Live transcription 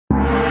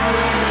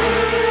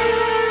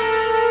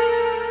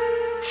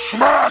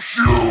Smash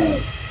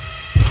you!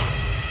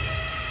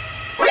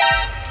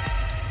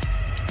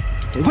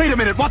 Hey, wait a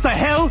minute, what the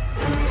hell?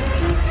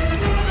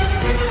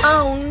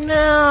 Oh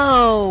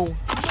no!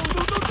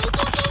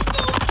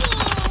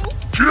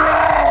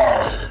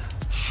 Yeah!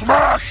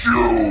 Smash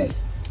you!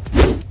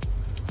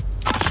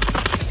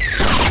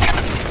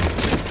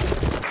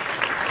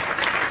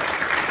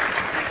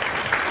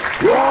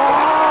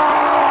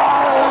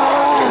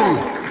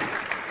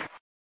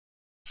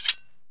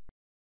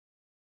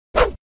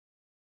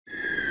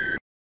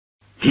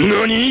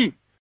 NANI?!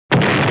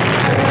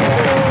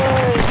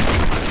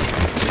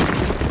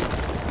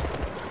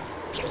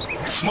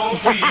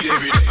 Smoke weed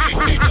every day.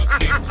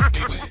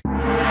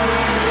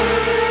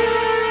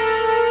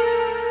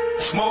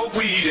 Smoke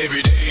weed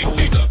every day.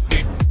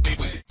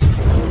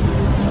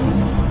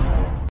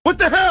 What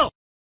the hell?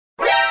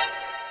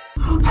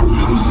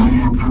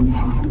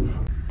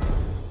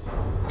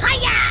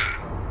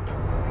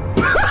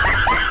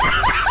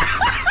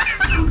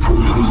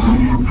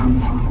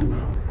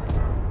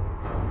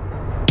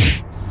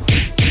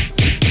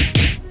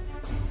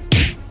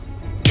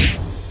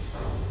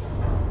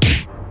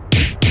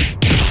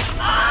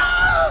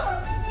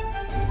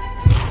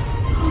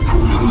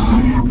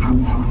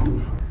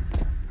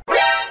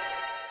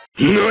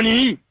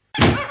 NANI?!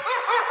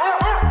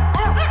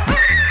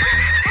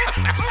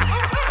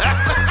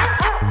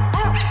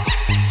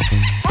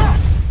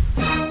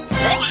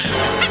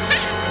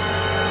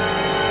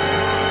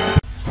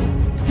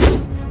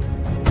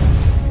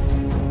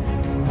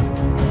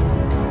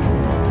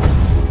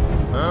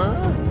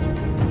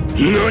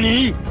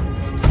 NANI?!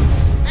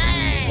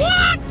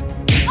 What?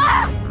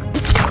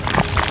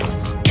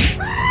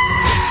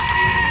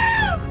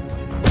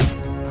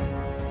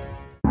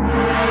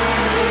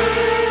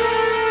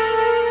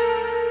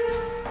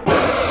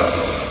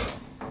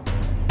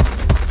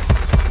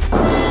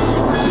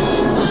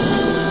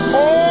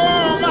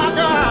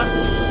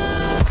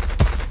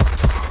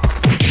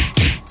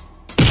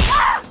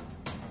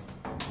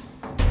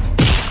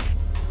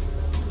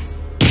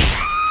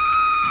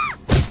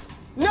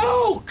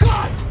 No!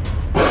 God!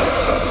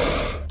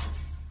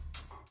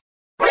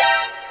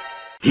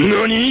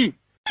 NANI?!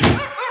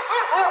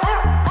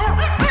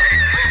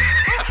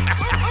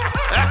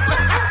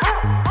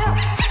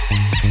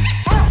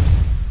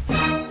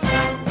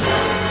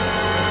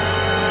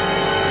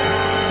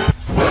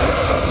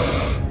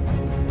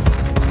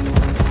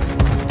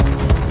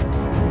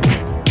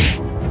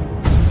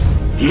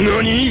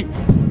 NANI?!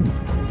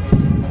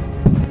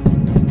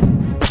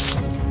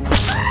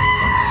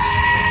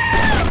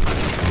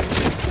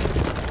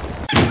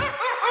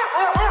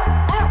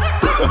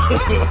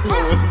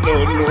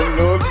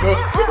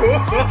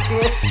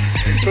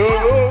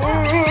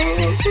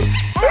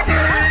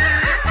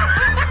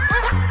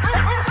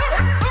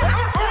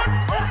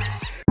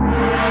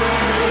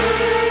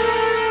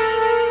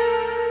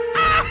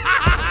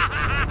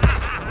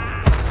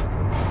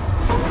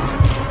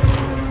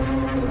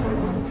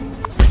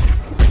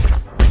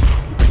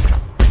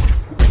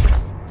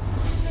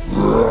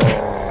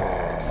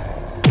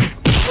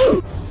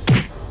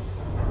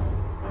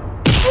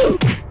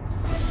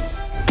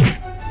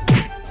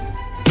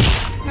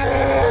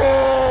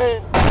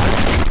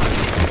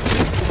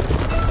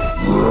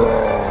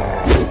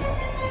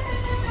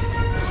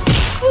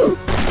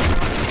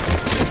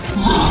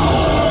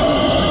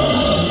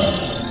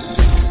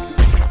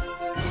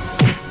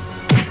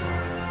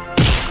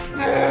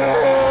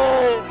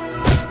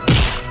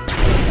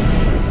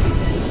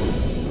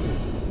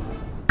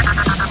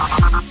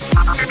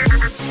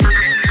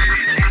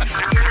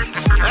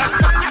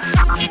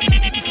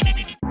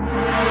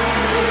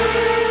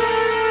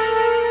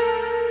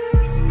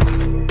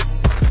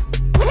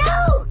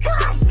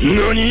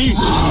 NANI?!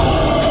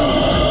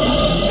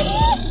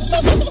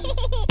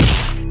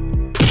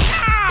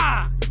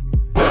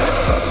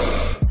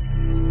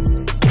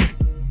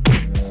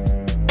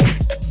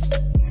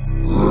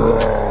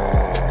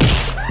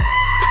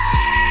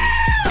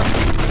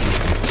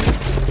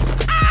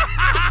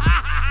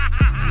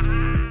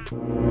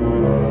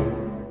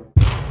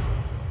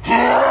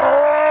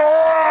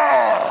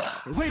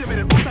 Wait a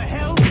minute, what the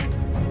hell?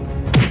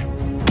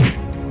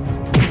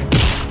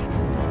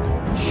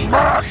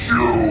 Smash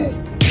you!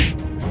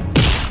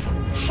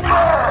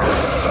 Smash!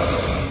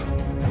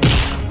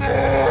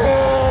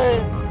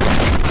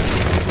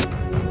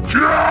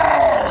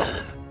 Yeah!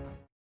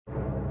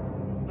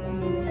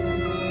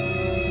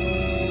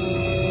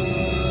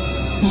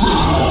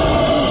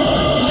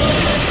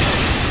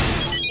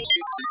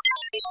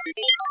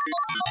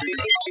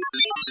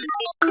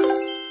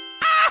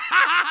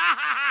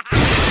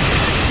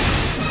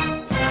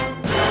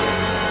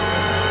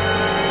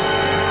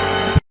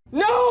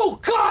 No!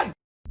 God!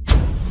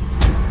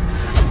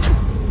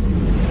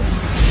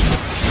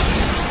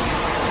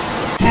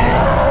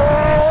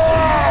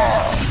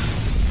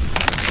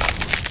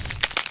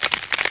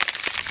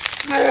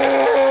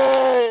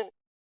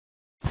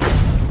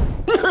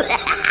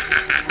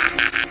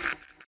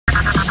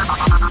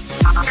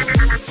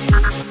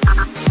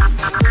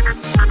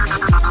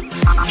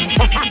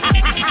 Ha ha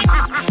ha!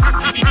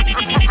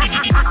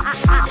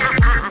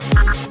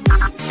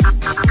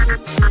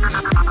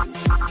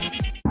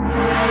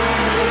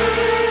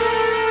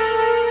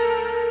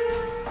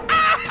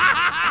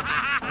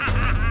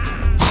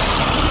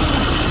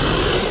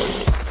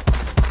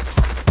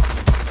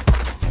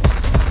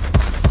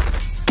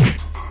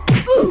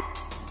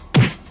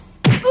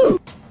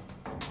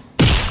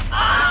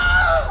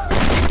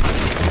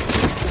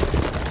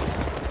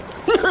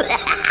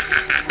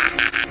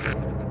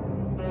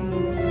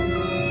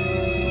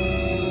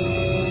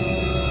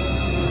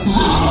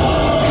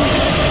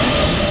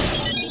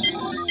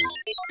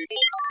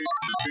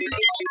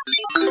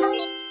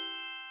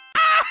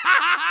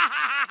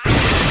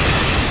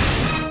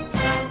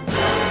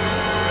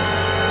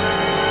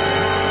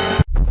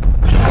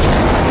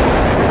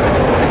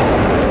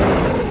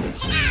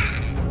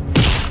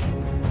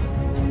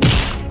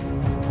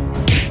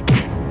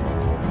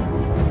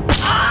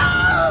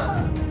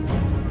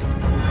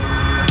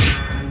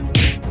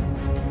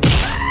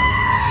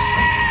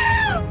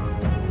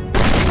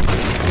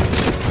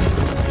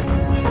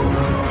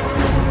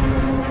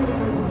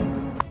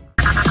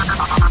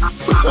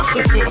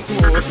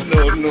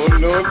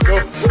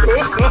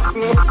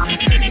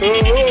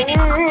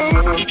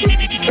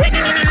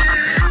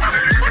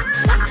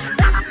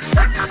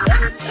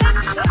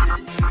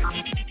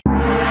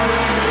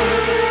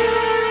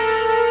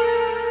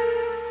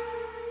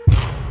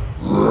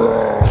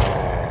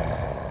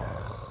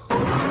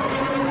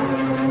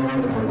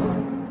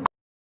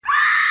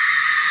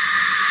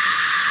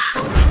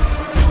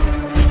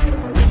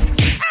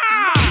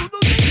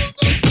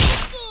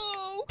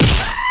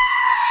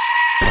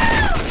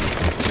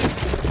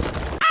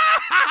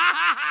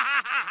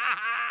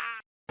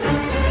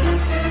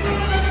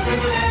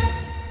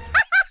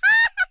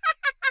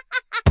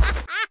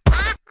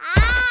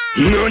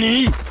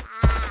 NANI?!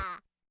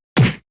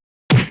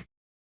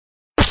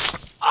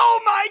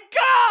 Oh my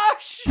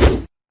gosh!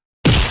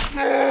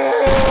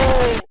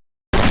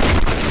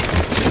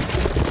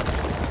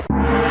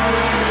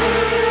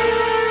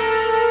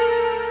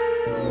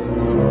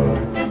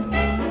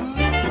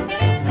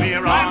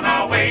 We're on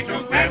our way to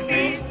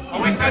Granby.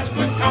 Always such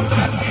good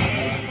company.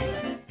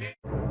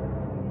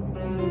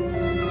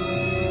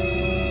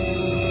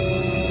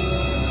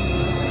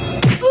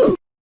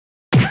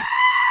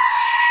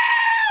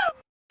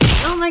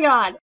 Oh my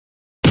god.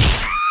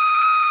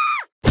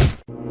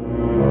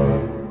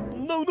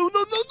 No, no, no,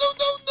 no, no,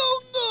 no, no,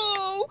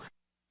 no!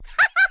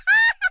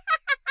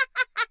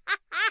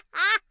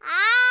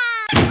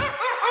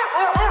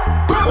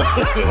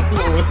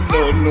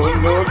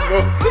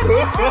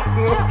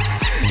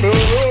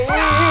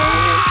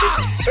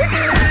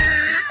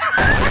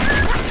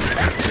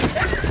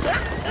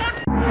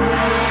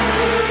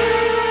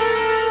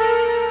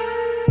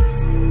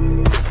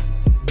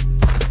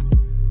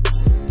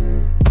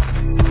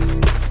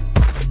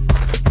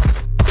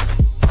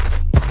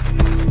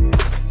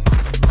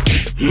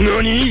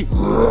 NANI?!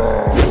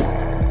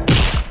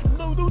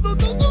 No, no, no, no, no,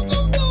 no,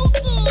 no,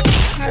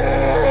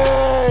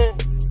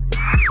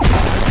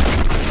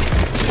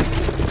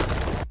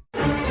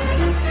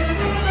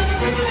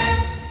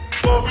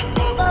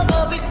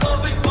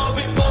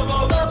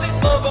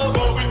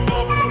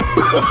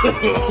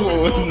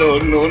 No,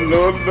 no,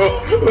 no, no.